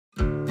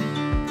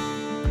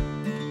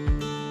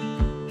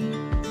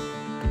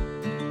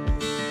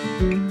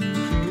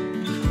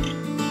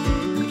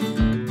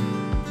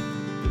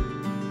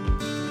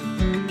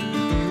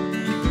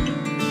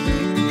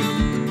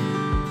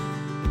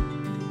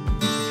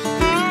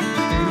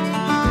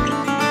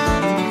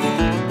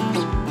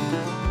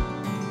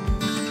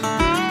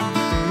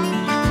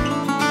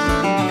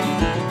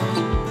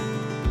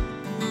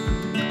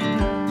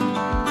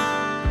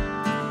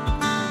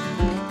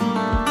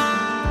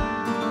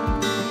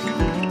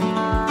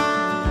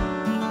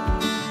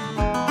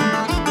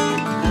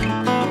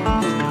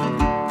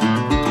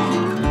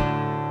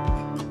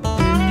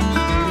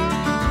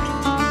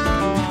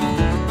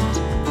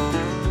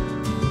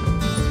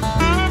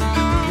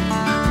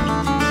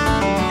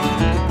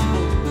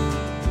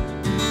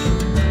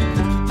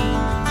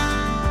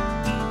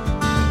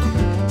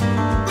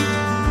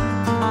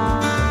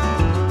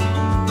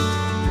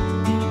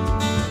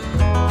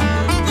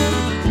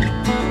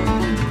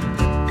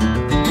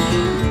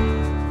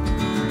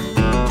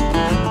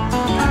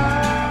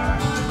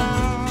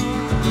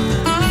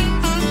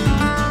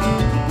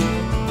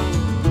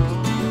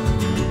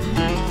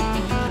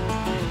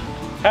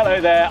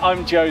Hi there,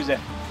 I'm Joseph,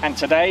 and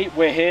today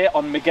we're here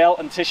on Miguel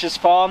and Tish's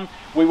farm.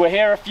 We were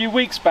here a few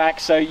weeks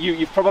back, so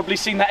you've probably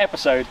seen that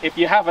episode. If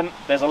you haven't,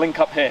 there's a link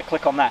up here.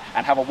 Click on that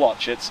and have a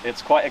watch.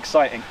 It's quite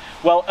exciting.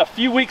 Well, a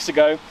few weeks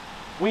ago,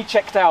 we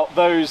checked out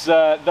those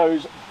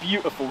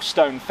beautiful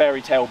stone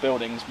fairy tale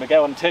buildings.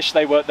 Miguel and Tish,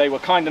 they were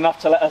kind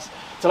enough to let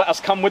us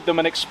come with them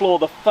and explore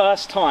the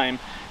first time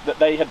that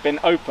they had been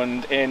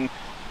opened in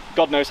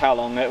God knows how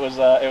long. It was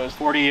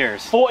 40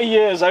 years. 40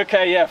 years.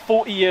 Okay, yeah,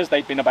 40 years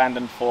they'd been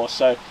abandoned for.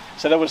 So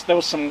there was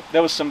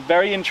some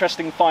very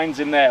interesting finds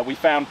in there. We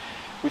found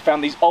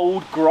these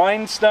old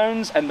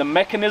grindstones and the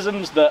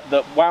mechanisms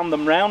that wound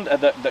them round,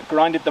 that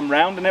grinded them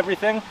round and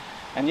everything.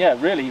 And yeah,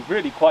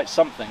 really quite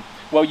something.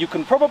 Well, you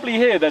can probably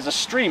hear there's a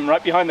stream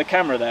right behind the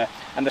camera there,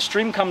 and the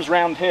stream comes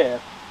round here,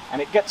 and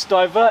it gets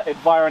diverted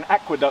via an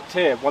aqueduct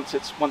here once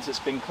it's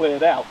been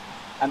cleared out,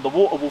 and the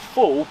water will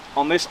fall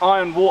on this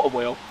iron water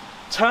wheel,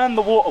 turn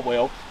the water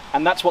wheel,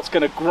 and that's what's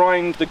going to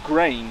grind the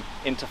grain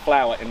into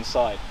flour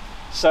inside.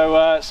 So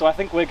I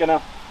think we're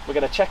gonna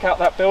check out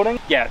that building.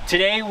 Yeah,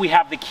 today we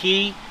have the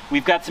key.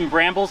 We've got some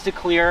brambles to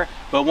clear,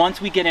 but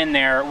once we get in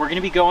there, we're going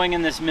to be going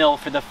in this mill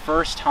for the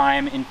first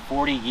time in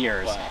 40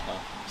 years. Wow.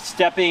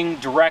 Stepping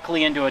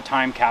directly into a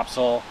time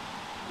capsule.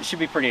 It should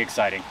be pretty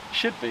exciting.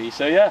 Should be.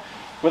 So yeah,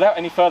 without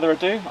any further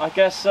ado, I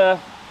guess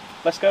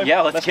let's go.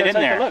 Yeah, let's get in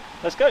there. Look.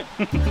 Let's go.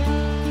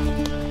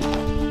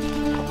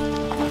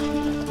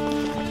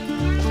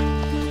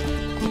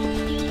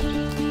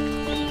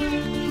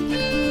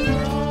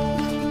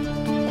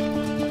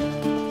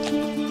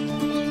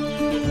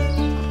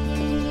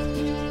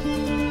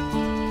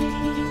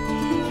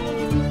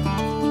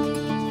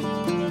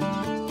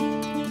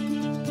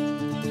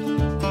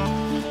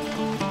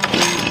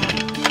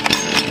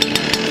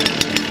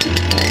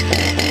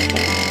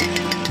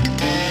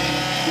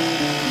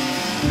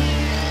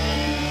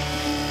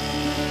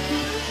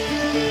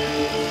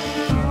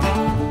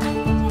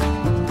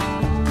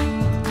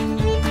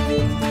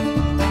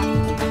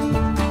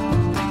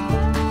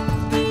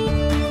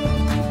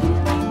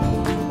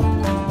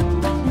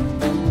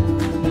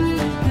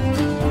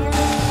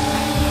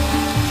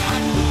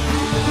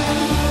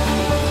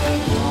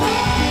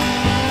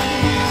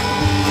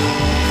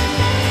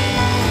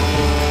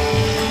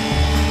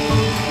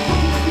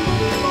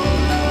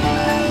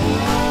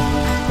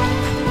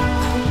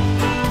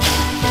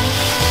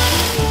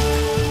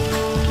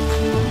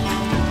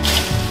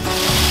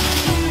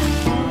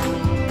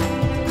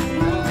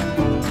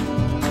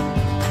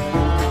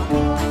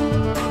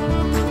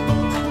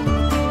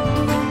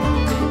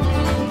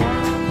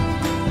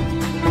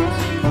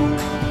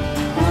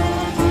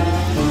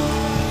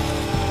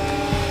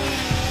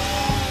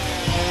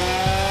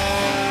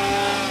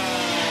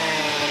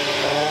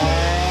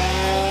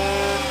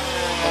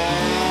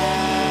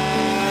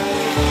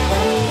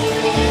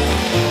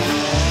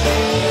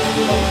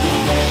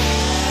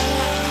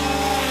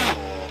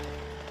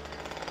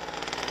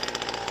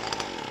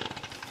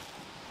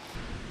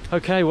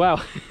 Okay, wow,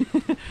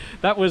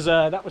 that was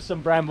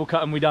some bramble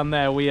cutting we done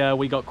there.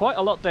 We got quite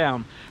a lot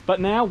down,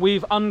 but now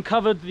we've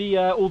uncovered the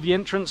all the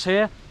entrance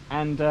here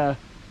and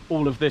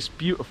all of this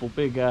beautiful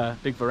big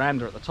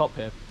veranda at the top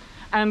here.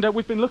 And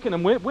we've been looking,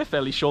 and we're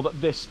fairly sure that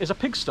this is a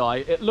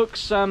pigsty. It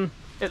looks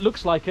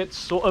like it's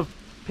sort of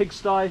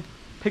pigsty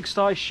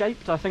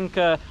shaped. I think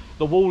the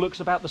wall looks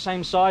about the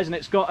same size, and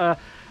it's got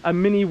a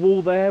mini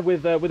wall there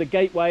with a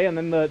gateway, and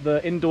then the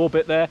indoor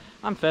bit there.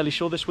 I'm fairly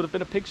sure this would have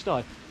been a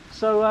pigsty.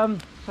 So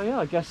yeah,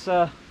 I guess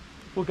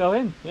we'll go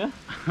in, yeah?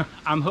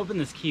 I'm hoping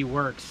this key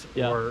works,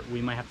 yeah. Or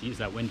we might have to use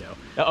that window.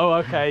 Oh,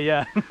 okay,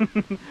 yeah.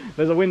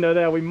 There's a window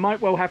there. We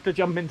might well have to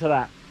jump into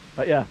that.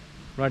 But yeah,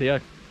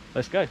 rightio.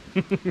 Let's go.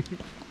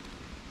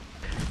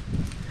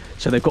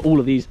 So they've got all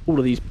of these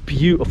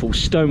beautiful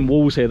stone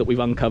walls here that we've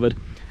uncovered.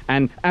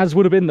 And as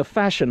would have been the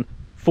fashion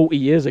 40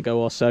 years ago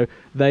or so,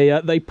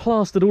 they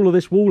plastered all of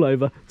this wall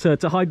over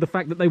to hide the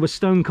fact that they were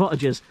stone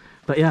cottages.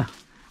 But yeah,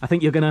 I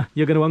think you're gonna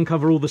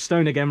uncover all the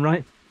stone again,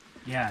 right?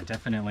 Yeah,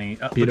 definitely.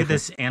 Look at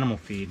this animal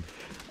feed.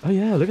 Oh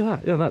yeah, look at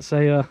that. Yeah, that's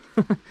a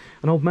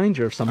an old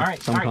manger of some kind.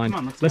 Come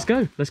on, Let's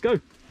go.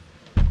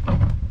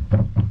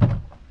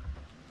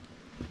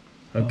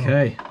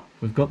 Okay,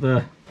 we've got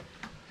the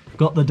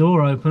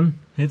door open.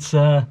 It's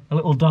a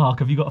little dark.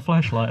 Have you got a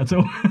flashlight at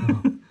all?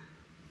 No.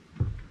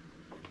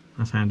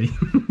 That's handy.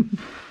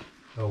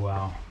 Oh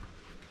wow.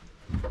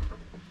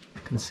 I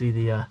can see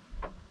the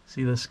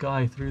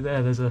sky through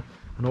there. There's an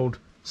old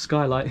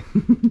skylight.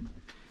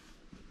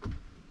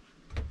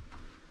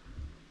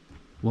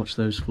 Watch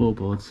those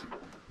floorboards.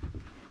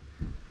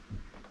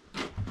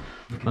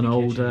 An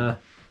old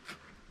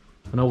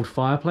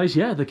fireplace.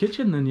 Yeah, the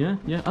kitchen then. Yeah.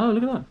 Oh,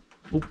 look at that.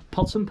 All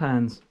pots and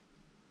pans.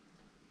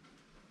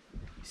 You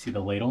see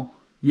the ladle?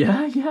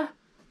 Yeah.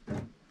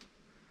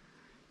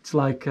 It's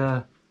like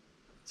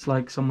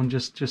someone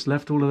just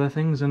left all of their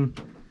things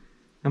and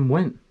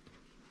went.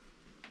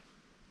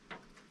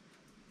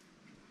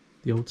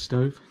 The old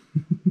stove.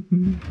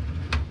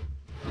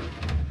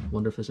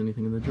 Wonder if there's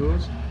anything in the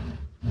drawers.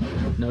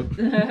 Nope.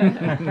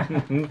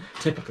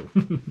 Typical.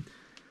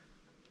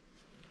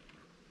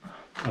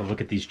 Oh,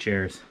 look at these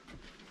chairs.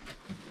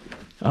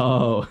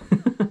 Oh.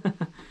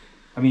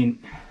 I mean,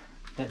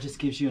 that just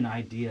gives you an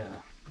idea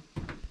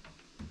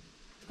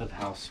of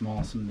how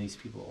small some of these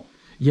people.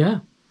 Yeah.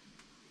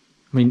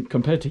 I mean,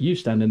 compared to you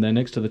standing there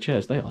next to the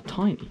chairs, they are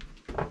tiny.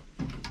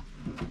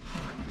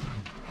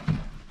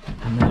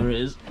 And there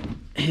is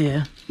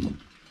here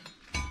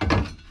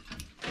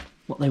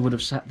what they would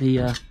have sat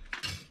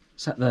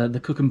the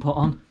cooking pot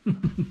on.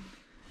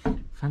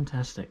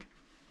 Fantastic.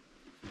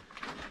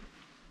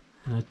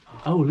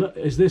 Oh look,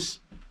 is this?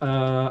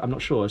 I'm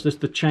not sure. Is this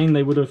the chain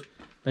they would have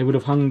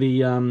hung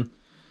the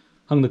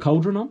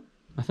cauldron on?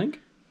 I think.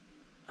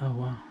 Oh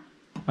wow.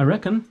 I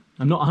reckon.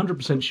 I'm not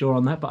 100% sure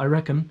on that, but I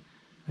reckon.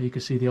 You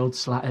can see the old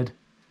slatted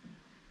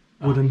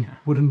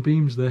wooden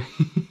beams there.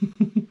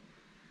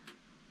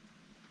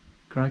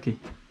 Crikey.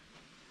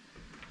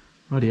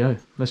 Rightio,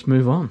 let's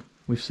move on.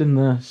 We've seen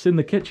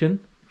the kitchen.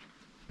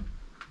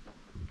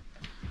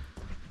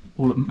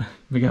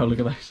 Miguel, look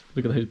at those.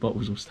 Look at those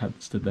bottles all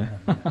stood there.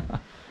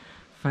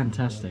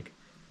 Fantastic.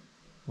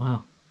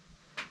 Wow.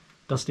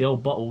 Dusty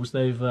old bottles.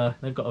 They've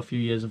got a few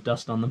years of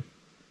dust on them.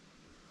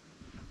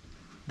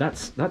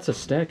 That's a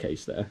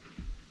staircase there.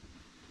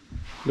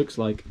 Looks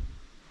like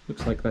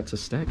that's a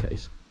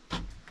staircase.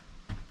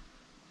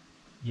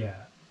 Yeah,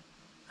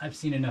 I've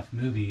seen enough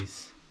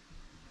movies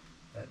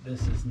that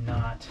this is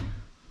not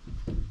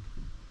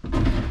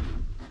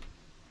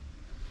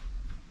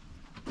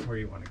where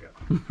you want to go.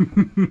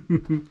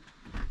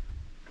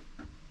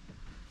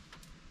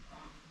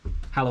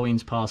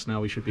 Halloween's past now,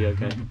 we should be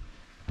okay.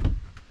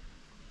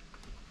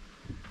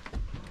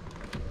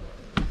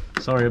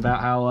 Sorry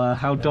about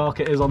how dark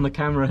it is on the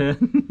camera here.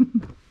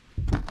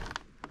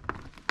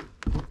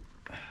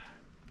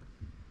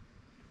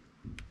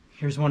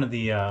 Here's one of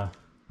the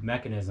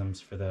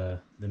mechanisms for the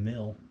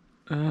mill.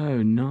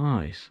 Oh,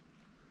 nice.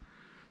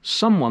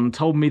 Someone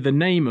told me the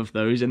name of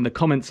those in the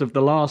comments of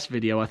the last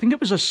video. I think it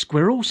was a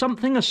squirrel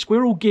something, a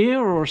squirrel gear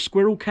or a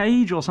squirrel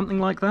cage or something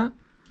like that.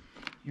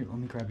 Here, let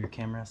me grab your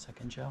camera a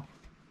second, Joe.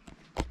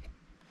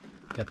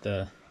 Got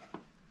the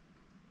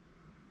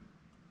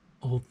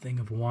old thing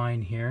of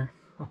wine here.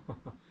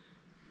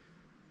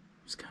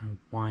 It's kind of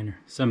wine or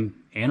some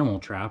animal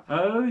trap.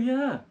 Oh,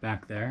 yeah.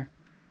 Back there.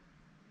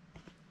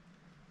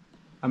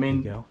 I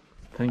mean, There you go.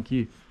 Thank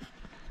you.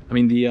 I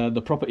mean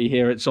the property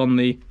here, it's on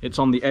the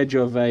edge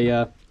of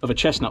a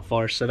chestnut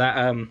forest, so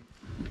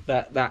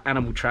that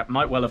animal trap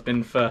might well have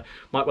been for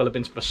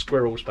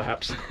squirrels,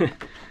 perhaps.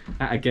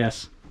 At a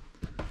guess.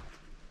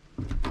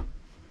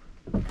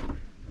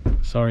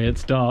 Sorry,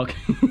 it's dark.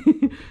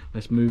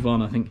 Let's move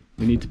on. I think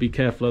we need to be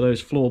careful of those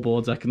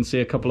floorboards. I can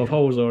see a couple of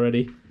holes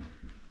already.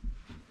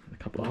 A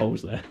couple of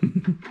holes there.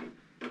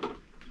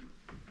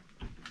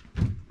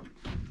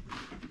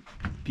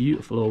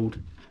 Beautiful old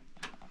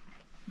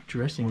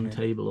dressing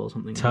table or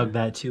something. Tug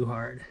that too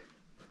hard.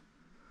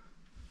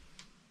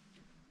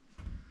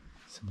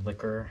 Some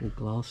liquor. All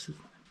glasses.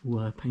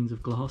 All panes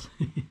of glass.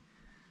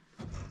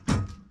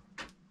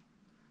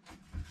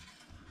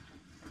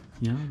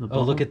 Yeah.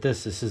 Oh, look at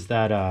this. This is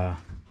that.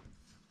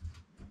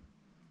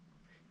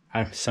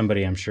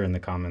 Somebody, I'm sure, in the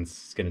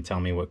comments is going to tell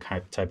me what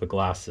type of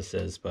glass this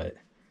is, but.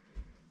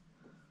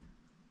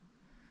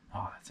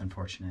 Oh, that's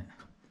unfortunate.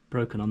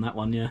 Broken on that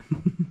one, yeah.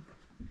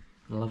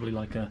 Lovely,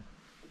 like a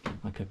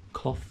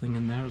cloth thing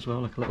in there as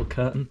well, like a little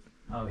curtain.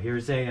 Oh,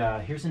 here's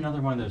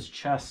another one of those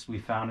chests we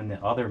found in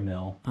the other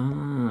mill.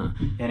 Ah.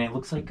 And it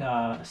looks like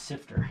a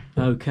sifter.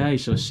 Okay,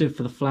 so a sieve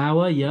for the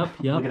flour. Yep.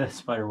 Look at that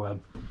spider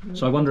web.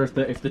 So I wonder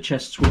if the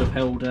chests would have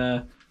held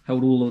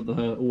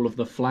all of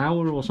the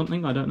flour or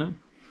something. I don't know.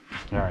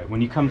 All right,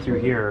 when you come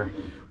through here.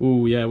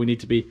 Oh yeah, we need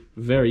to be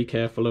very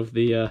careful of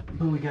the. Oh,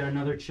 we got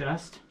another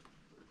chest.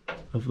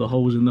 Of the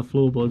holes in the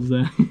floorboards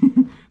there.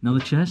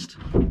 Another chest.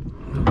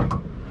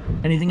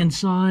 Anything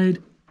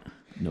inside?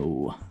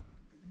 No.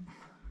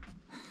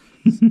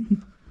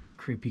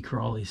 Creepy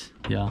crawlies.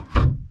 Yeah.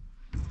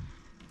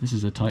 This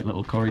is a tight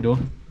little corridor.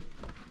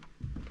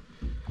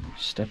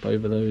 Step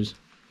over those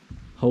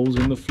holes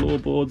in the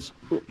floorboards.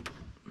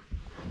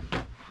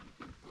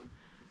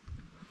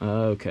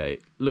 Okay,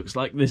 looks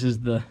like this is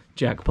the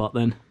jackpot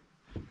then.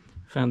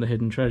 Found the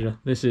hidden treasure.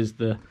 This is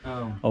the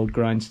old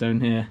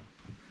grindstone here.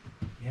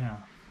 Yeah.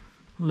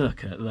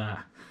 Look at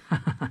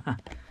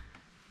that.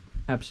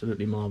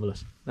 Absolutely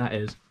marvellous. That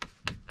is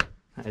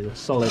a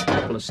solid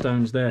couple of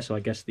stones there. So I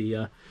guess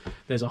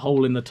there's a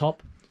hole in the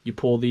top. You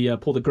pour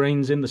the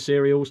grains in, the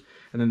cereals,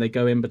 and then they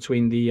go in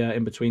between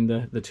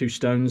the two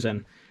stones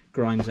and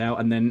grinds out.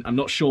 And then I'm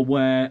not sure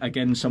where.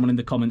 Again, someone in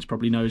the comments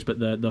probably knows, but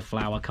the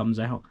flour comes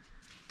out.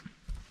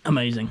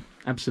 Amazing,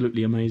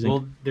 absolutely amazing.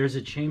 Well, there's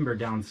a chamber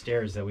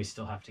downstairs that we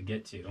still have to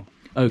get to.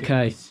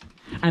 Okay,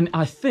 and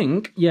I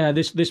think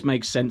this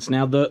makes sense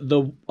now.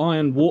 The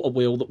iron water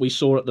wheel that we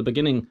saw at the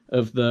beginning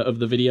of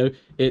the video,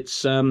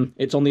 it's on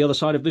the other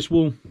side of this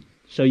wall.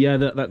 So yeah,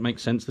 that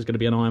makes sense. There's going to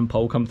be an iron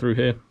pole come through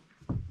here,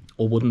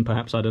 or wooden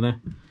perhaps. I don't know.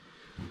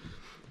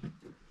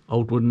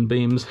 Old wooden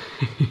beams.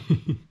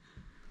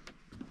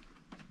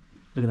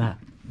 Look at that.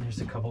 There's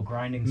a couple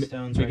grinding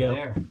stones right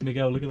there.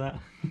 Miguel, look at that.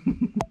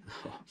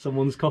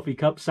 Someone's coffee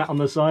cup sat on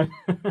the side.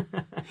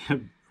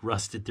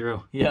 Rusted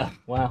through. Yeah,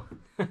 wow.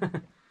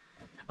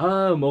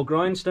 Oh, more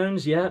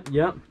grindstones, yeah.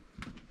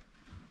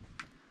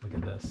 Look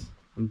at this.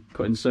 I'm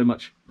putting so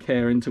much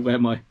care into where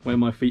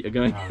my feet are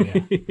going. Oh,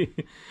 yeah.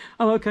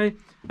 Oh, okay.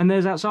 And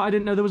there's outside. I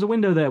didn't know there was a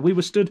window there. We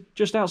were stood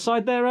just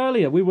outside there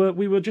earlier. We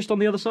were just on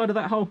the other side of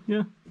that hole.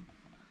 Yeah.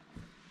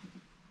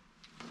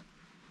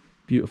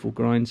 Beautiful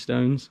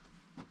grindstones.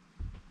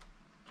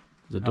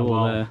 There's a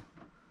door there.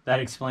 That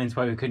explains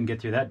why we couldn't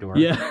get through that door.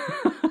 Yeah.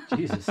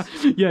 Jesus.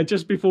 Yeah,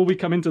 just before we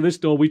come into this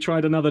door, we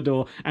tried another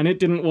door and it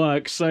didn't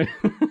work. So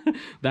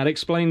that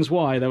explains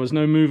why there was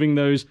no moving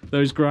those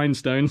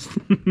grindstones.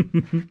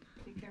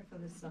 Be careful,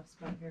 this soft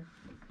spot here.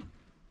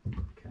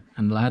 Okay.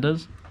 And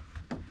ladders.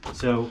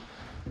 So,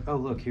 oh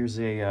look, here's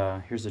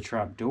a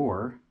trap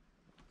door.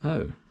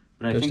 Oh.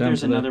 But I Goes think down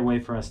there's to the- another way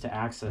for us to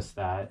access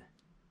that.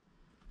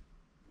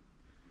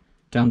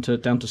 Down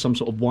to some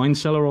sort of wine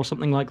cellar or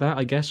something like that,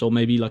 I guess, or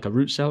maybe like a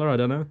root cellar. I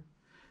don't know.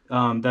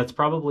 That's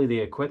probably the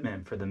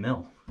equipment for the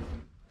mill.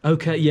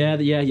 Okay, yeah,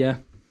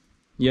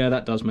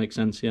 that does make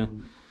sense. Yeah.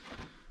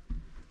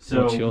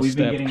 So Watch your we've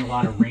step. been getting a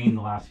lot of rain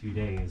the last few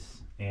days,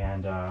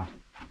 and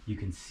you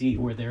can see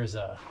where there's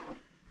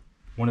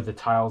one of the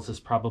tiles is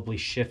probably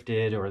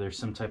shifted, or there's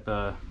some type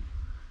of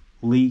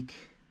leak.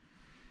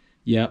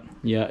 Yeah,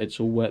 it's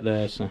all wet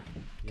there, so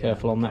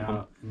careful on that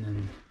one. And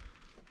then,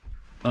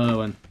 Oh,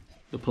 and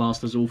the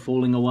plaster's all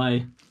falling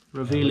away,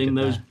 revealing at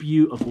those that.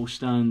 beautiful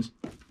stones.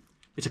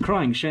 It's a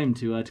crying shame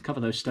to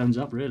cover those stones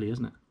up, really,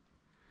 isn't it?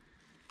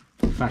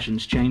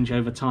 Fashions change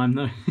over time,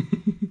 though.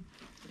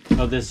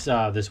 oh,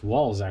 this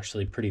wall is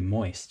actually pretty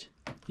moist.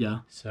 Yeah,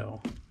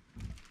 So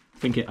I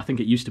think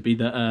it used to be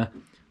that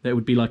it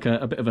would be like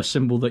a bit of a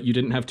symbol that you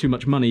didn't have too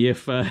much money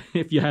if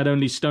you had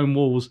only stone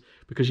walls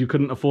because you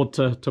couldn't afford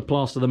to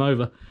plaster them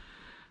over.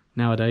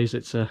 Nowadays,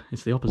 it's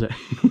the opposite.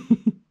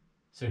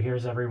 so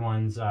here's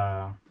everyone's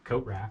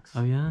coat racks.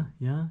 Oh yeah.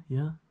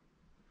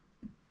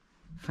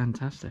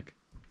 Fantastic.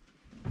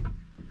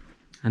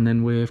 And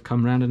then we've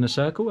come round in a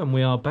circle and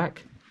we are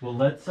back Well,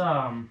 let's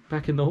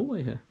in the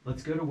hallway here.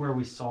 let's go to where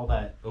we saw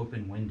that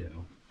open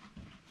window.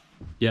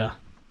 Yeah.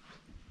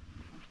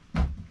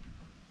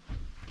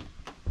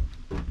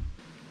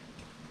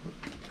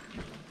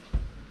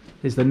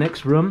 Here's the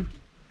next room.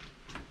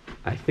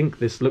 I think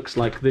this looks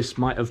like this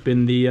might have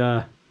been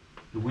the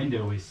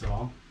window we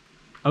saw.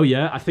 oh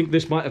yeah, I think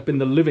this might have been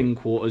the living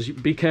quarters.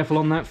 Be careful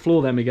on that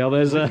floor there, Miguel.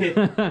 There's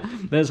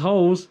there's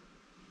holes.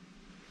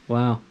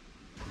 Wow.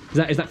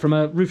 Is that from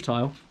a roof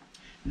tile?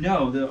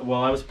 No,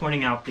 well, I was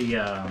pointing out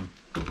the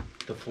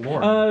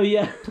floor. Oh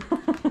yeah.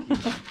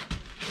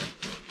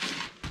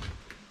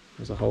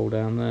 There's a hole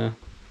down there.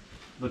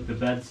 Look, the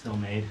bed's still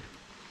made.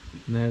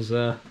 And there's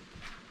the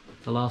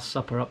Last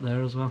Supper up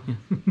there as well.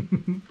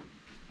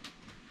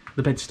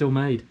 The bed's still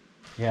made.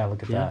 Yeah,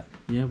 look at that.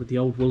 Yeah, with the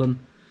old woolen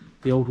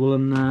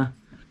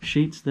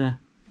sheets there.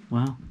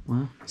 Wow.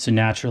 So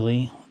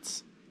naturally,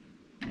 let's.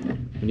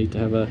 We need to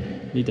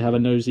have a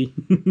nosy.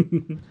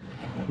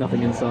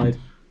 Nothing inside.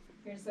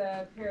 Here's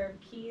a pair of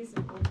keys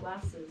and gold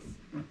glasses.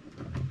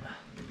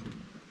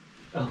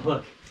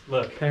 Oh,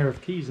 look. Pair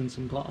of keys and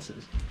some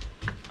glasses.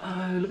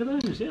 Oh, look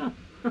at those. Yeah.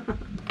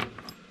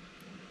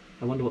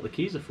 I wonder what the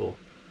keys are for.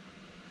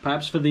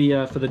 Perhaps for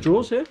the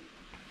drawers here.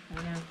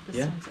 I know, this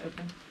Yeah. one's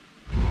open.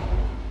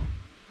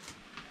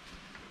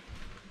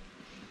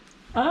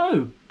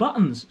 Oh,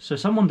 buttons. So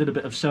someone did a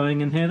bit of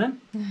sewing in here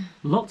then.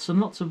 Lots and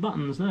lots of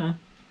buttons there.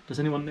 Does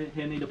anyone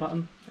here need a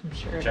button? I'm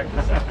sure. Check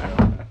this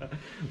out.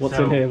 What's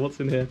So- in here? What's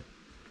in here?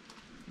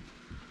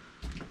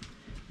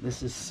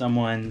 This is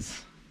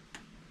someone's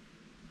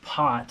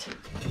pot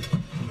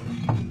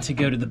to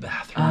go to the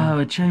bathroom. Oh,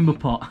 a chamber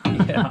pot.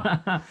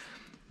 Yeah.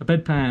 A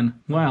bedpan.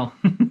 Wow.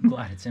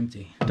 Glad it's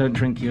empty. Don't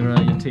drink your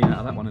tea out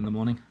of that one in the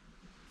morning.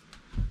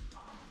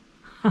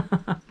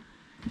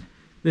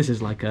 This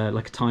is like a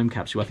time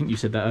capsule. I think you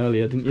said that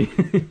earlier, didn't you?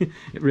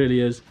 It really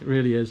is. It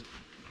really is.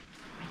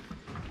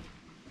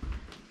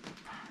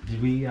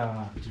 Did we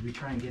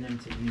try and get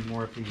into any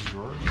more of these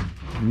drawers?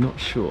 I'm not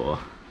sure.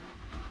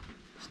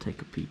 Let's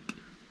take a peek.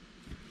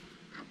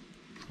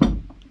 I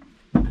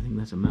think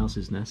that's a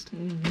mouse's nest.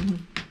 Mm-hmm.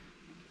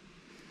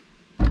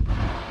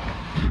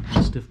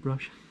 Stiff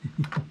brush.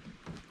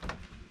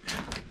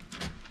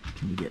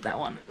 Can you get that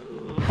one?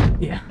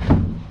 Yeah.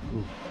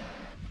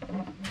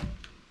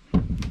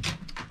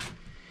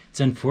 It's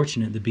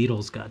unfortunate the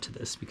beetles got to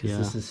this because Yeah.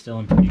 this is still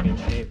in pretty good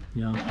shape.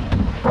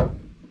 Yeah.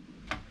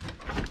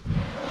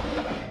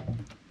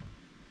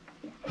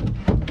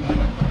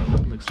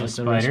 Looks like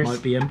the rest Spiders.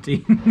 might be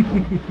empty. Is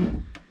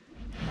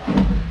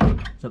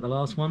that the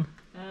last one?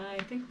 I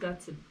think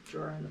that's a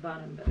drawer on the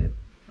bottom, but I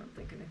don't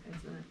think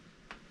anything's in it.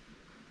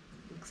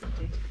 Looks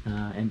empty.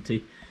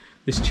 Empty.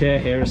 This chair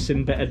here has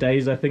seen better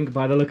days, I think,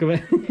 by the look of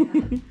it.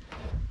 Yeah.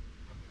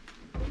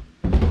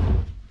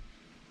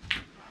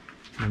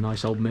 A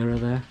nice old mirror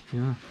there.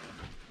 Yeah.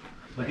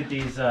 Look at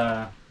these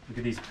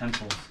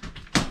pencils.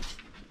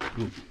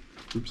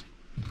 Oops.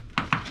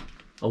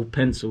 Old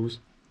pencils.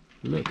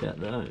 Look at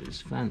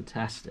those.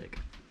 Fantastic.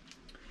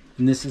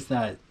 And this is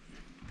that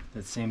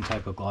same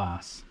type of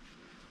glass.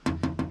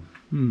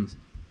 So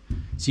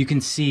you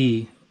can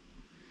see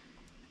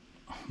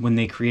when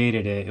they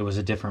created it, it was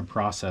a different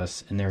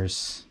process, and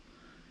there's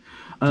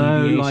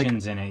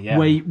deviations in it. Yeah,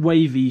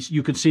 wavy.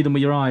 You could see them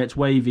with your eye. It's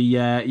wavy.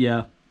 Yeah,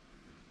 yeah.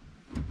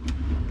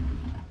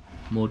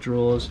 More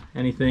drawers.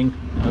 Anything?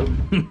 Nope.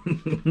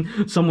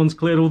 Someone's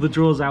cleared all the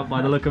drawers out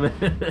by the look of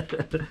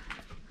it.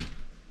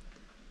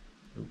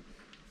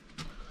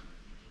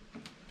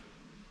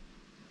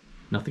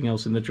 Nothing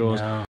else in the drawers.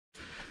 No.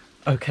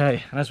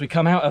 Okay, and as we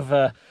come out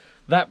of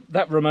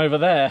that room over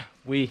there,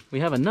 we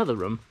have another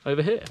room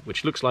over here,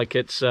 which looks like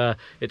it's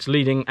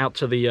leading out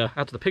to the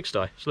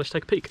pigsty. So let's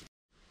take a peek.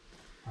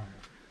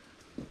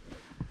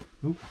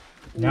 Right.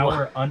 Now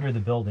we're under the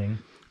building.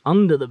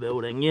 Under the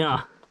building,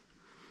 yeah.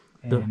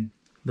 And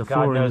the God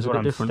floor knows is a what bit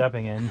I'm different.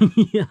 stepping in.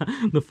 Yeah,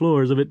 the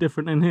floor is a bit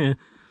different in here.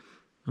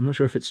 I'm not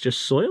sure if it's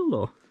just soil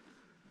or.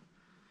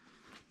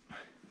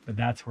 But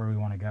that's where we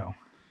want to go.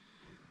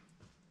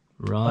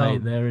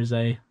 Right, there is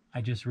a.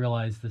 I just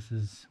realized this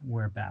is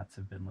where bats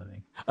have been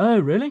living. Oh,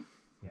 really?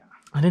 Yeah.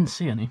 I didn't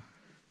see any.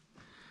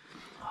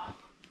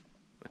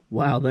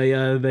 Wow,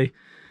 they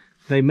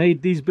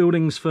made these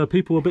buildings for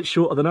people a bit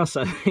shorter than us.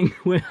 I think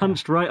we're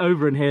hunched right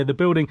over in here. The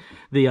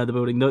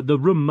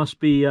room must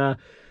be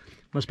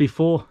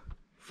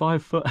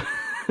 5 foot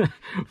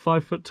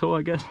 5 foot tall,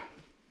 I guess.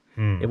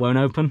 It won't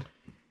open.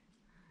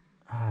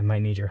 I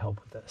might need your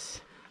help with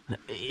this. Let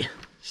me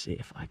see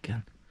if I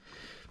can.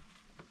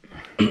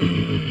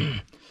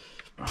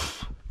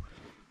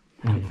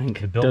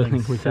 The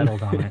building's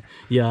settled on it.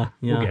 Yeah.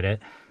 We'll get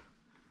it.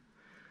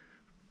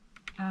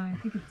 I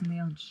think it's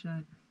nailed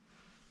shut.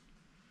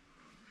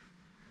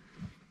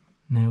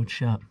 Nailed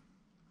shut.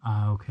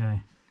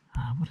 Okay.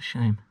 What a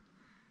shame.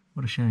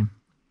 What a shame.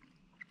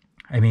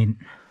 I mean,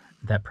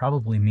 that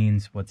probably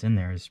means what's in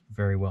there is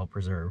very well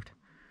preserved.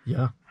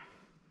 Yeah.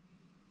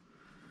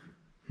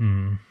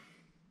 Yeah,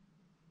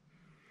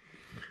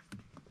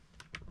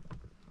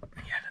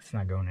 that's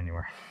not going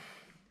anywhere.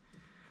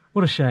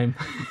 What a shame.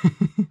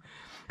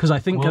 Because I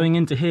think going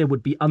into here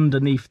would be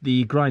underneath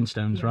the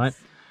grindstones, Yes. right?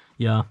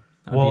 Yeah.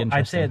 Well,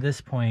 I'd say at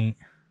this point,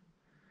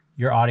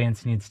 your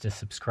audience needs to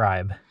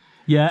subscribe.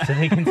 Yeah. So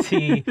they can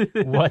see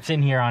what's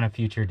in here on a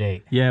future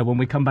date. Yeah, when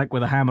we come back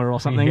with a hammer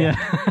or something. Yeah.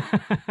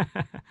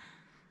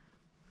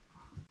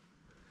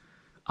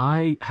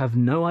 I have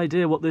no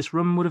idea what this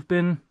room would have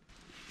been.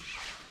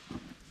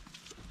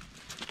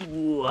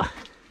 Ooh.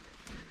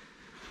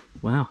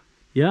 Wow.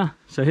 Yeah.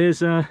 So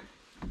here's a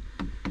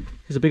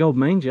big old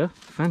manger.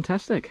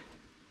 Fantastic.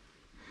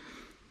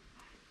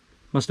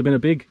 Must have been a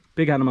big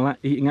animal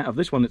eating out of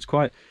this one. It's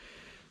quite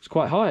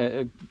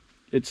high.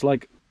 It's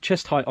like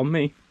chest height on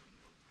me.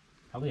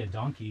 Probably a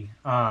donkey.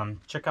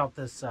 Check out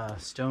this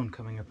stone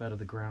coming up out of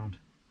the ground.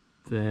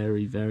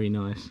 Very, very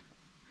nice.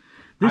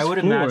 I would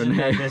imagine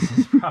that this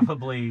is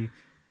probably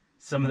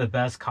some of the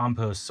best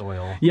compost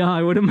soil. Yeah,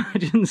 I would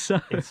imagine so.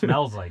 It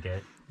smells like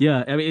it.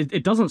 Yeah, I mean,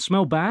 it doesn't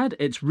smell bad.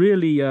 It's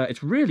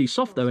really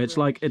soft though. It's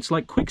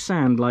like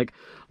quicksand, like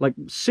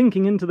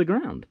sinking into the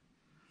ground.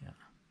 Yeah.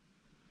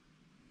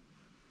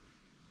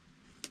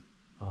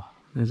 Oh,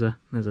 there's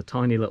a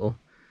tiny little.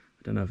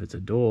 I don't know if it's a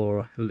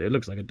door. It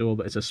looks like a door,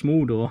 but it's a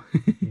small door.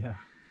 Yeah.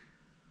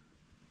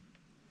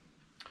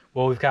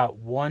 Well, we've got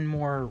one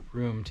more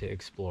room to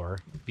explore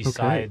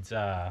besides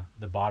the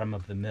bottom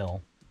of the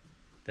mill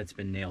that's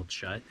been nailed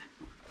shut.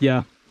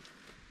 Yeah.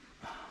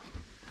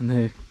 And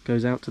there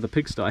goes out to the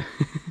pigsty.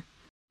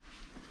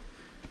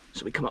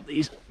 So we come up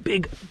these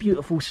big,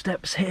 beautiful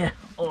steps here.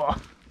 Oh.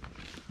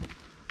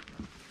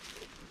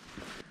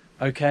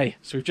 Okay,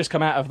 so we've just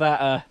come out of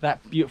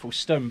that beautiful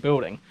stone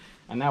building,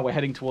 and now we're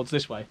heading towards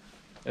this way.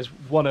 There's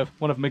one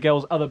of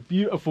Miguel's other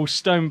beautiful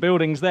stone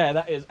buildings there.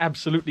 That is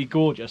absolutely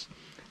gorgeous.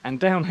 And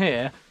down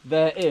here,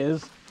 there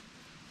is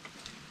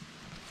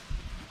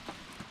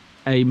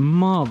a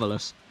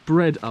marvellous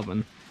bread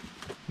oven.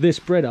 This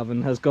bread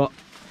oven has got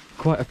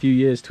quite a few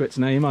years to its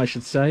name, I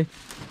should say.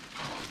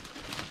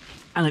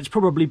 And it's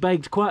probably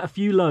baked quite a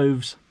few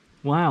loaves.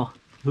 Wow,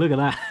 look at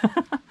that.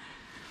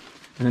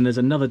 And then there's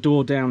another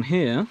door down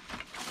here.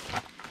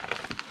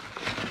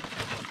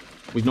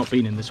 We've not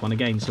been in this one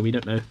again, so we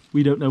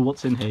don't know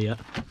what's in here yet.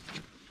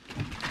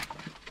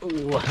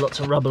 Ooh, lots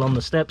of rubble on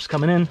the steps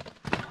coming in.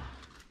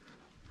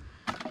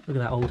 Look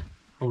at that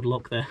old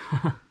lock there.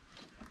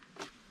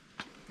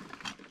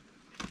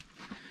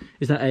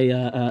 Is that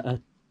a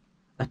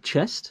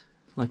chest,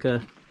 like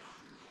a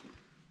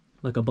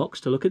box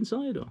to look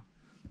inside, or?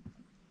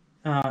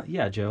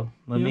 Yeah, Joe.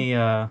 Let me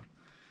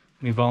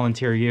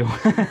volunteer you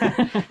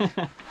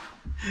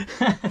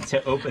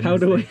to open. How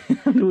do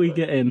we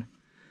get in?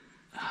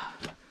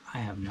 I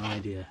have no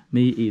idea.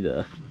 Me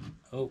either.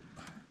 Oh,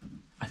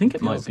 I think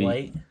it might be.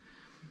 Light.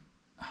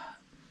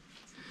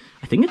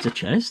 I think it's a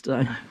chest.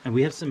 And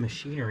we have some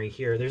machinery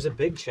here. There's a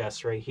big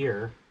chest right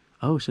here.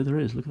 Oh, so there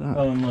is. Look at that.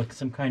 Oh, and look,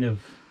 some kind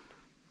of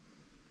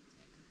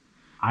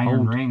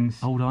iron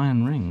rings. Old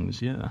iron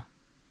rings, yeah.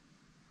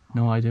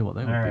 No idea what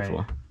they would be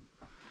for.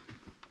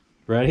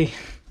 Ready?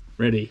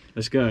 Ready.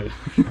 Let's go.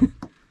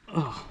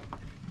 Oh.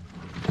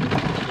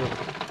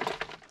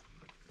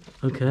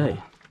 Okay.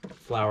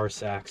 Flour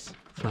sacks.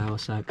 Flour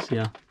sacks,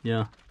 yeah,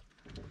 yeah.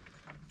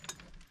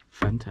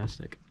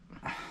 Fantastic.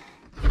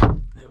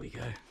 There we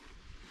go.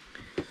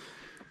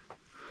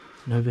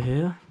 And over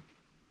here,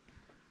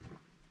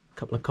 a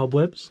couple of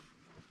cobwebs.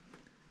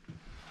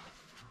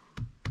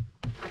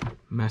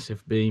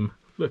 Massive beam.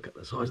 Look at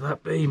the size of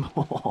that beam.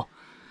 Oh,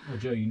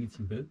 Joe, you need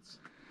some boots?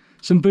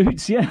 Some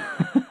boots, yeah.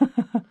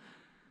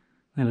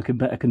 They look in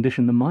better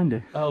condition than mine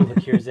do. Oh, look,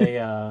 here's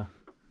a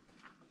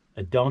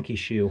donkey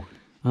shoe.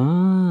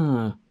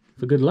 Ah,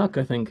 for good luck,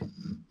 I think.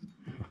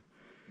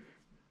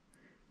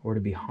 Or to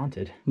be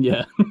haunted.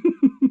 Yeah.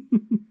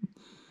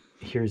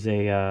 Here's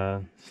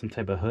a some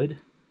type of hood,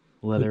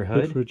 leather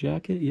hood. For a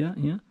jacket, yeah,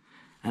 yeah.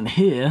 And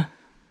here,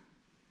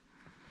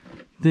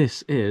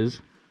 this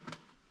is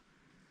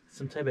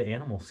some type of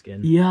animal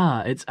skin.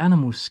 Yeah, it's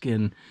animal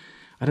skin.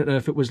 I don't know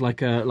if it was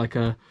like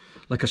a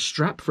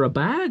strap for a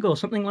bag or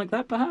something like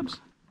that, perhaps.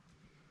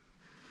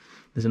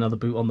 There's another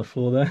boot on the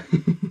floor there.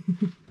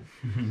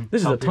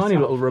 This is a tiny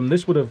little room.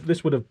 This would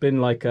have been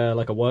like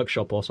a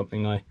workshop or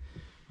something.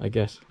 I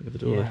guess. Look at the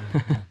door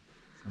there.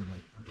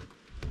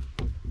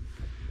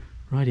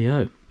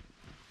 Rightio.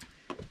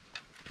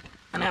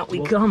 And out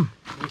we come.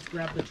 Let's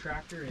grab the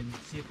tractor and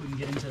see if we can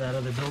get into that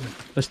other building.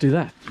 Let's do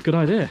that. Good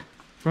idea.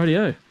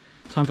 Rightio.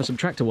 Time for some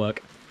tractor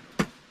work.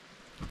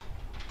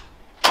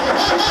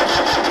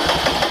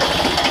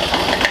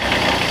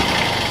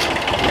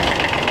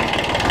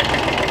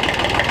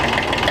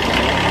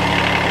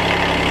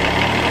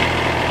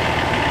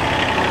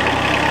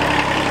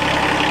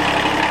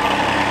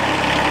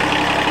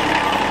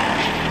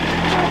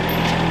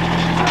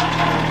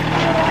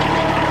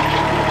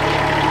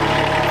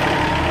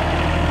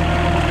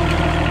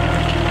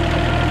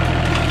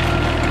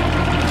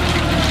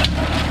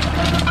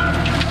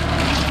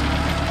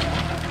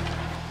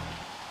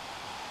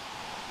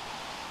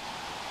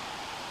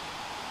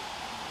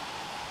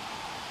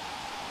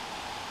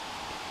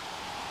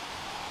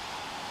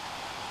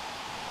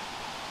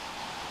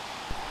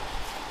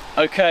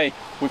 Okay,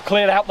 we've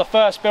cleared out the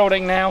first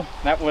building now.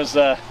 That was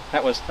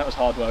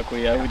hard work.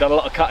 We done a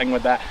lot of cutting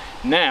with that.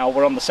 Now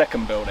we're on the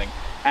second building,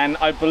 and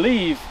I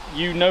believe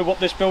you know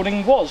what this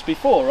building was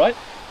before, right?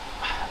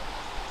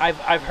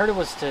 I've heard it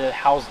was to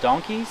house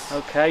donkeys.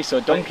 Okay, so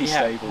a donkey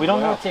stable. We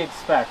don't know what to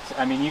expect.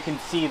 I mean, you can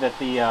see that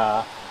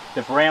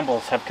the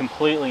brambles have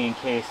completely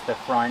encased the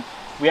front.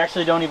 We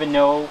actually don't even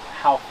know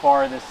how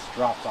far this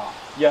drops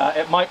off. Yeah,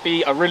 it might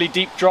be a really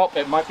deep drop.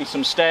 It might be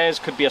some stairs.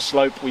 Could be a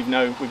slope. We've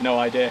no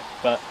idea.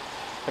 But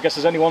I guess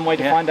there's only one way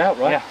to find out,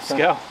 right? Yeah, let's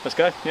go. Let's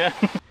go. Yeah.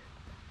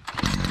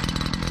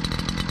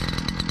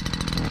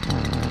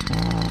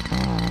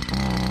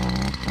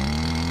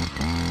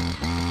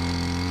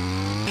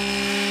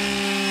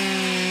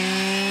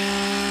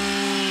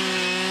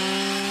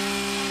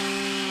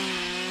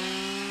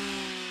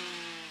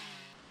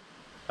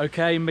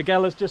 Okay,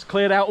 Miguel has just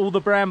cleared out all the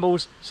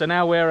brambles, so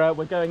now we're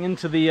going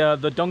into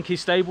the donkey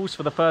stables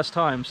for the first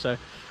time. So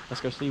let's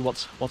go see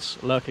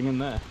what's lurking in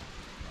there.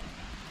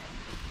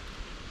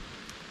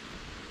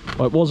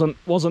 Well, it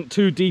wasn't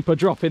too deep a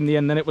drop in the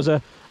end. Then it was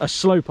a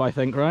slope, I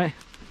think, right?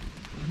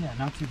 Yeah,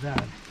 not too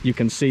bad. You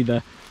can see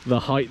the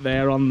height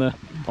there on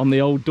the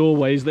old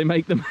doorways. They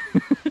make them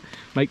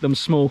make them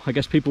small. I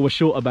guess people were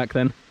shorter back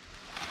then.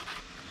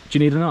 Do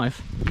you need a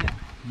knife? Yeah.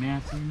 May I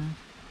see a knife?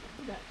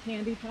 You got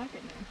candy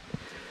pocket knife.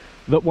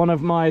 That one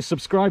of my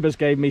subscribers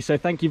gave me, so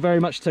thank you very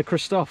much to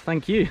Christoph.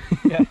 Thank you.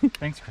 Yeah,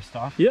 thanks,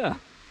 Christoph. Yeah.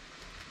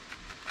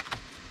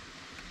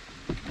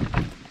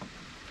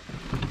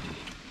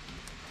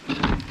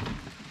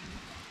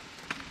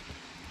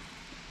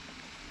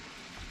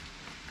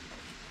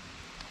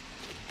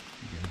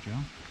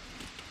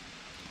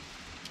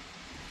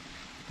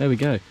 There we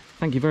go.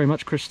 Thank you very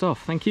much,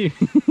 Christoph. Thank you.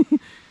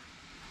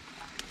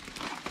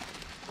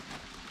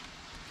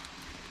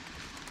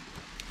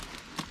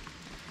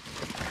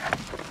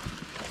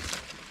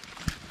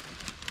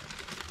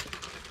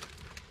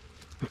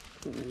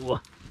 Ooh.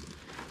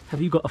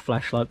 Have you got a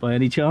flashlight by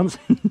any chance?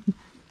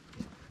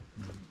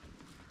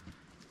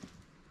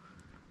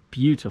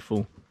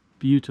 Beautiful,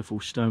 beautiful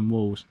stone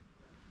walls.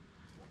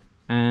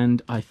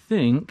 And I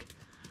think,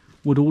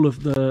 would all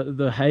of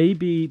the hay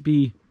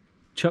be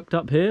chucked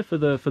up here for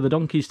the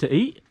donkeys to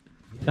eat?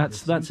 Yeah,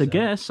 that's a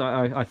guess.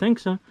 I think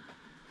so.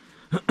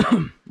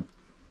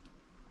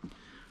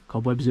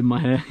 Cobwebs in my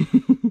hair.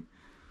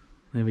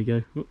 There we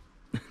go.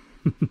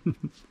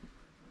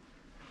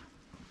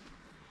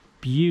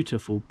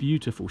 Beautiful,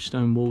 beautiful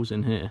stone walls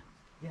in here.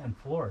 Yeah, and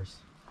floors.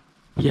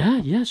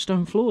 Yeah,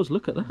 stone floors.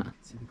 Look at that.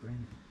 See the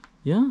granite.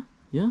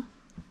 Yeah.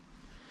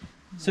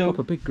 So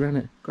a big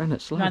granite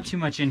slab. Not too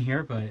much in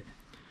here, but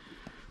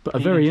a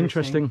very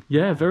interesting.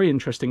 Yeah, very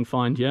interesting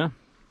find. Yeah.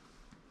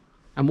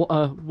 And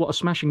what a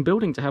smashing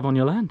building to have on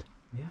your land.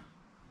 Yeah.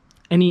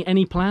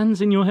 Any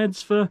plans in your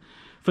heads for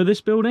this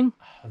building?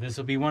 This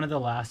will be one of the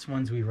last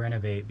ones we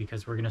renovate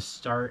because we're gonna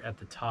start at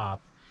the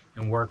top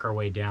and work our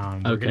way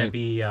down. We're gonna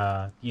be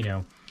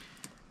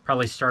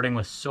probably starting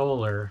with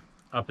solar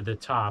up at the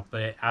top,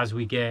 but as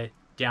we get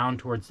down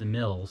towards the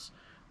mills,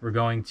 we're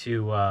going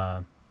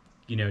to,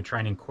 you know, try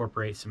and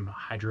incorporate some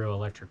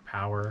hydroelectric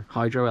power.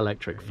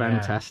 Hydroelectric,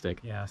 fantastic.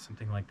 Yeah,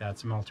 something like that.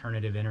 Some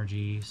alternative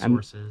energy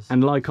sources.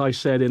 And like I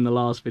said in the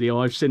last video,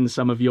 I've seen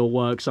some of your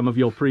work, some of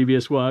your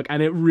previous work,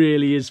 and it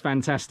really is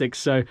fantastic.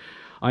 So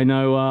I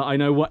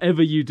know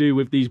whatever you do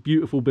with these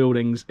beautiful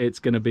buildings, it's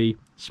going to be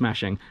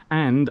smashing.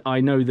 And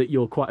I know that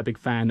you're quite a big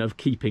fan of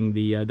keeping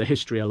the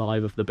history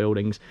alive of the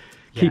buildings.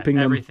 Yeah, keeping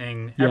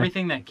everything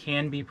that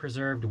can be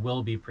preserved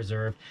will be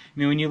preserved. I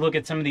mean, when you look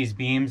at some of these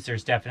beams,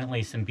 there's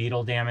definitely some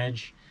beetle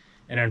damage,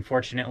 and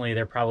unfortunately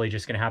they're probably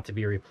just going to have to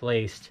be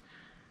replaced.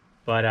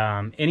 But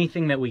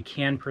anything that we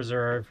can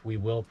preserve, we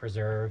will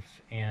preserve,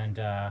 and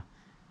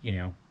you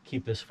know,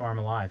 keep this farm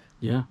alive.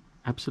 Yeah,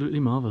 absolutely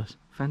marvelous,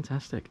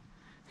 fantastic.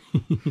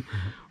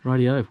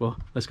 Rightio, well,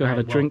 let's go have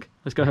a drink.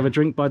 Let's go have a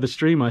drink by the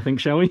stream, I think,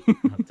 shall we?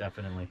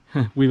 Definitely.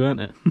 We've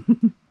earned it.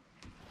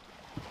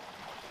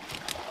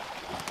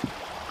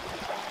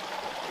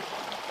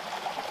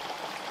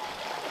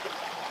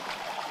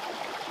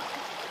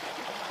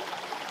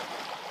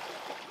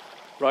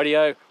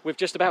 Rightio, we've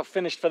just about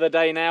finished for the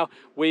day now.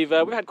 We've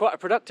had quite a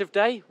productive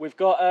day. We've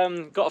got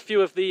a few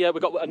of the we've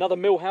got another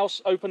mill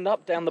house opened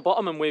up down the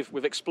bottom, and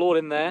we've explored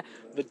in there.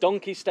 The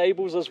donkey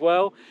stables as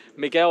well.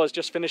 Miguel has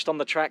just finished on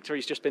the tractor.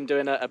 He's just been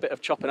doing a bit of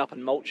chopping up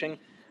and mulching,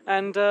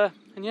 and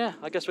yeah,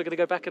 I guess we're going to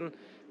go back and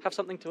have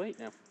something to eat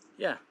now.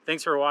 Yeah,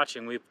 thanks for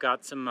watching. We've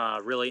got some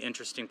really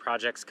interesting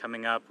projects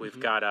coming up. We've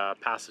got a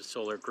passive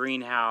solar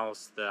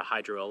greenhouse, the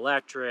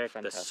hydroelectric,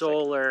 the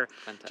solar,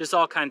 just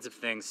all kinds of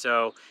things.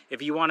 So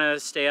if you want to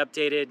stay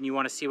updated and you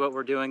want to see what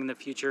we're doing in the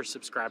future,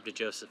 subscribe to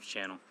Joseph's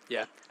channel.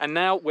 Yeah, and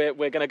now we're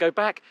going to go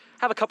back,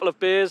 have a couple of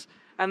beers,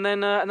 and then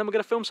we're going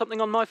to film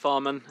something on my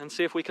farm and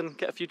see if we can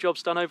get a few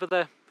jobs done over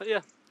there. But yeah,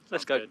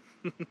 let's go.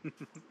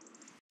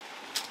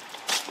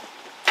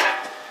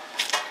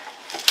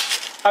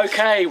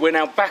 Okay, we're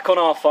now back on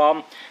our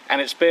farm,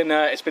 and it's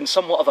been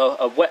somewhat of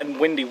a wet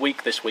and windy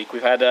week this week.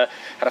 We've had a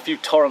few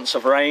torrents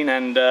of rain,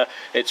 and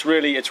it's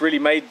really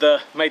made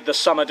the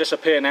summer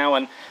disappear now,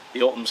 and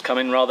the autumn's come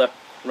in rather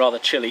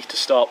chilly to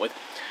start with.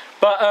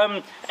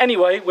 But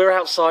anyway, we're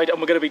outside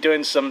and we're going to be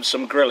doing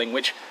some grilling,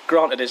 which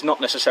granted is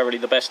not necessarily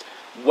the best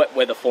wet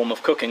weather form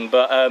of cooking,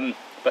 but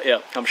yeah,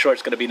 I'm sure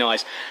it's going to be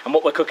nice. And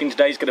what we're cooking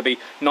today is going to be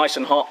nice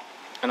and hot,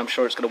 and I'm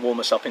sure it's going to warm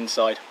us up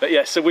inside. But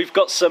yeah, so we've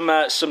got some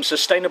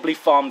sustainably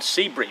farmed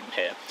sea bream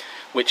here,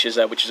 which is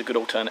a good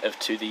alternative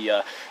to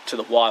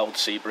the wild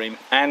sea bream.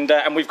 And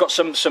we've got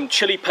some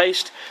chili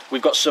paste.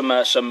 We've got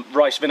some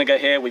rice vinegar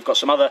here. We've got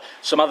some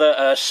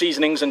other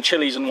seasonings and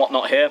chilies and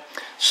whatnot here.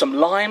 Some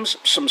limes,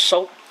 some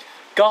salt,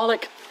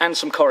 garlic, and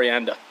some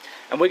coriander.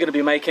 And we're going to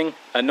be making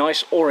a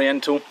nice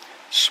oriental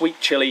sweet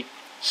chili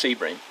sea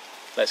bream.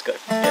 Let's go.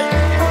 Yeah.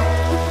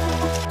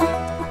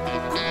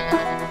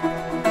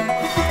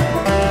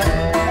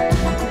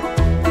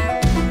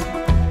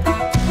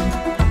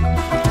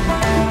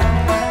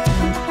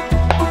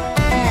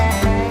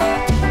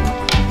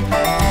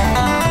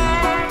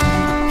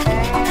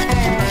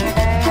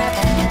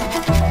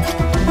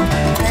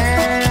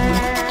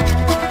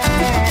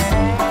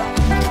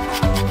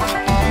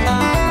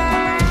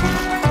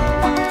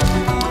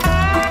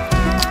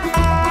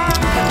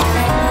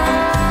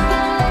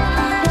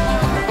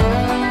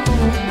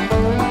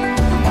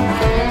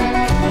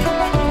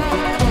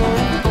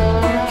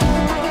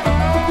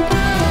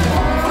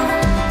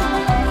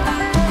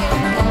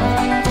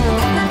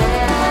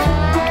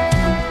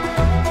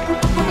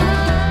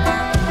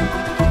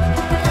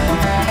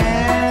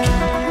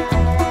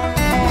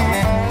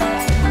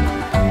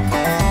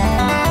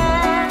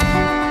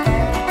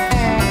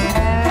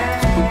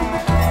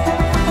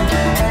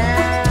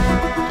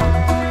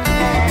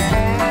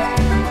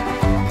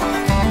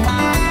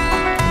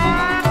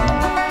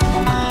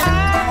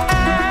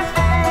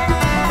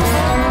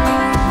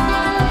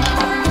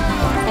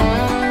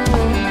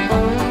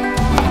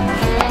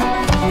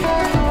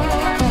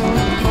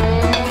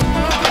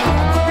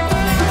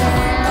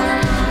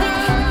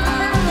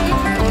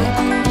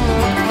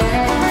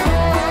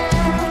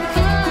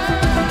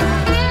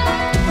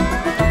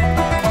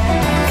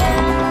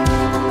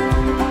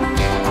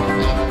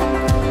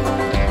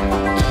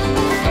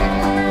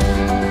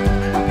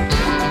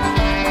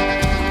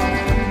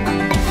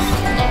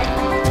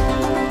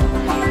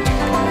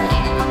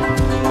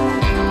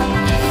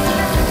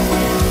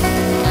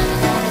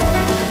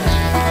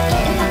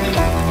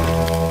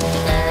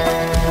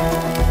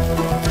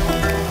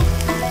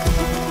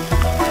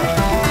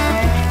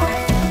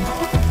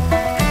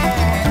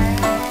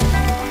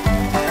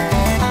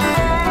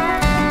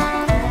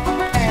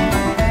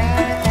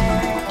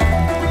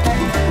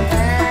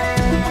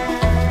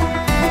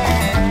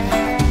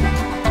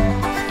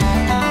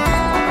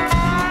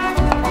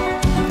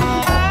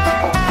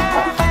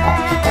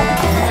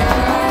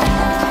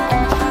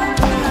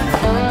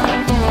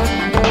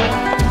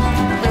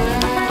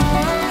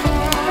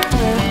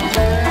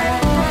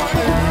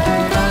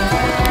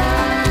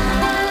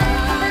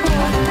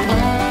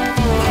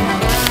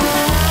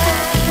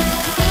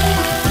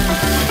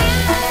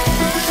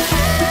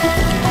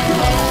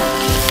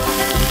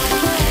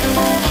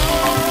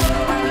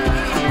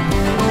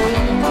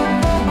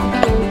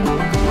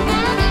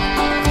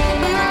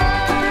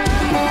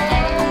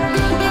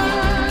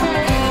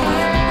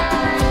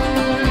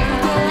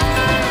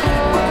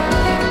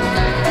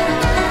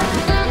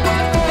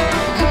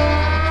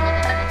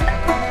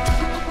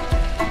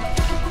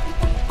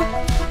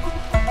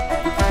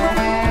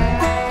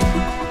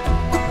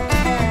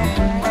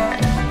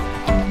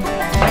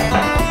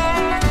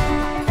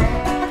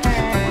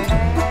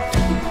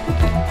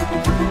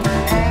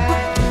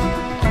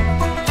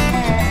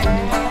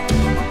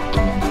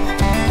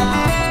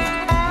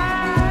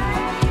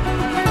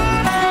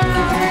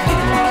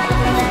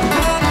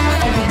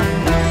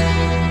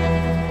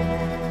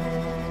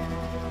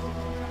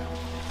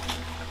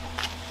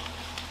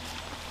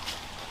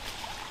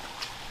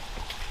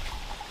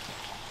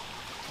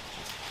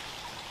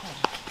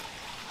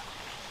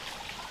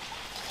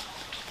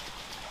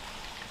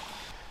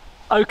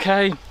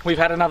 Okay, we've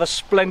had another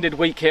splendid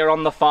week here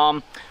on the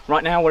farm.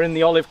 Right now we're in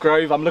the olive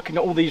grove. I'm looking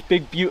at all these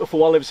big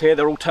beautiful olives here.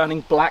 They're all turning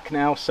black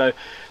now, so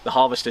the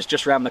harvest is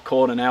just around the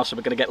corner now, so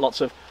we're going to get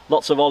lots of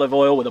olive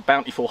oil with a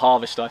bountiful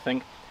harvest, I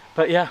think.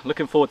 But yeah,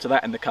 looking forward to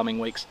that in the coming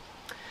weeks.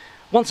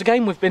 Once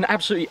again, we've been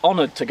absolutely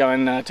honoured to go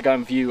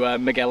and view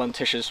Miguel and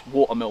Tish's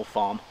watermill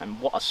farm, and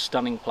what a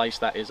stunning place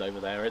that is over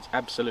there. It's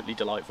absolutely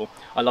delightful.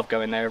 I love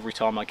going there every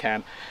time I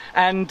can.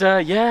 And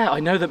yeah, I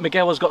know that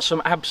Miguel has got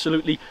some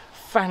absolutely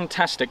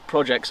fantastic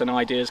projects and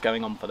ideas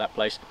going on for that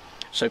place.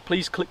 So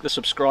please click the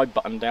subscribe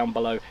button down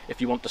below if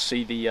you want to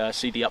see the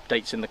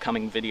updates in the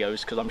coming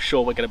videos, because I'm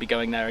sure we're going to be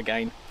going there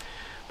again.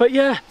 But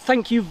yeah,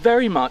 thank you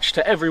very much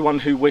to everyone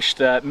who wished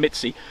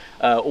Mitzi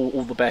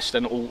all the best,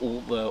 and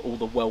all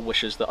the well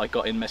wishes that I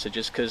got in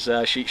messages, because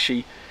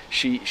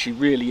she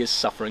really is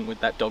suffering with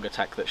that dog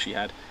attack that she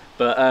had.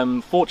 But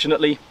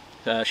fortunately,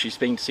 she's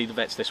been to see the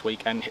vets this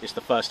week, and it's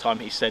the first time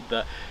he said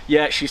that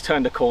yeah, she's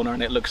turned a corner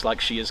and it looks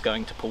like she is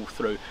going to pull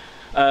through.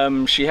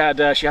 She had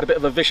a bit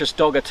of a vicious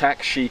dog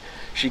attack. She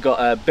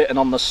got bitten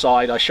on the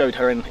side. I showed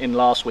her in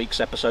last week's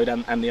episode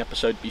and the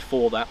episode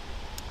before that.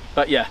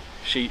 But yeah,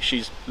 she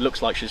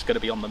looks like she's going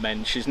to be on the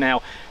mend. She's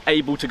now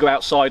able to go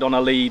outside on a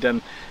lead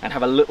and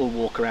have a little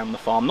walk around the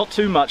farm. Not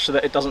too much, so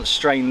that it doesn't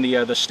strain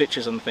the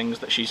stitches and things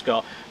that she's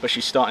got, but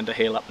she's starting to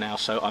heal up now,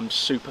 so I'm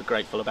super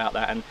grateful about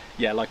that. And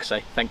yeah, like I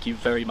say, thank you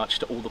very much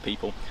to all the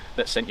people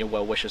that sent your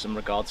well wishes in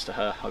regards to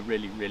her. I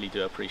really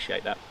do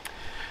appreciate that.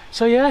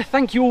 So yeah,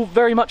 thank you all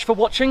very much for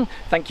watching.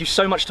 Thank you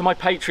so much to my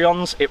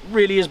Patreons. It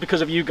really is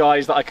because of you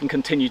guys that I can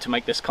continue to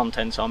make this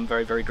content, so I'm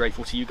very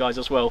grateful to you guys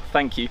as well.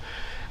 Thank you.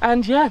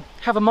 And yeah,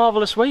 have a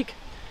marvellous week,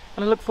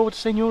 and I look forward to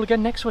seeing you all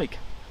again next week.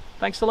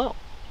 Thanks a lot.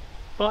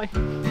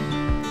 Bye.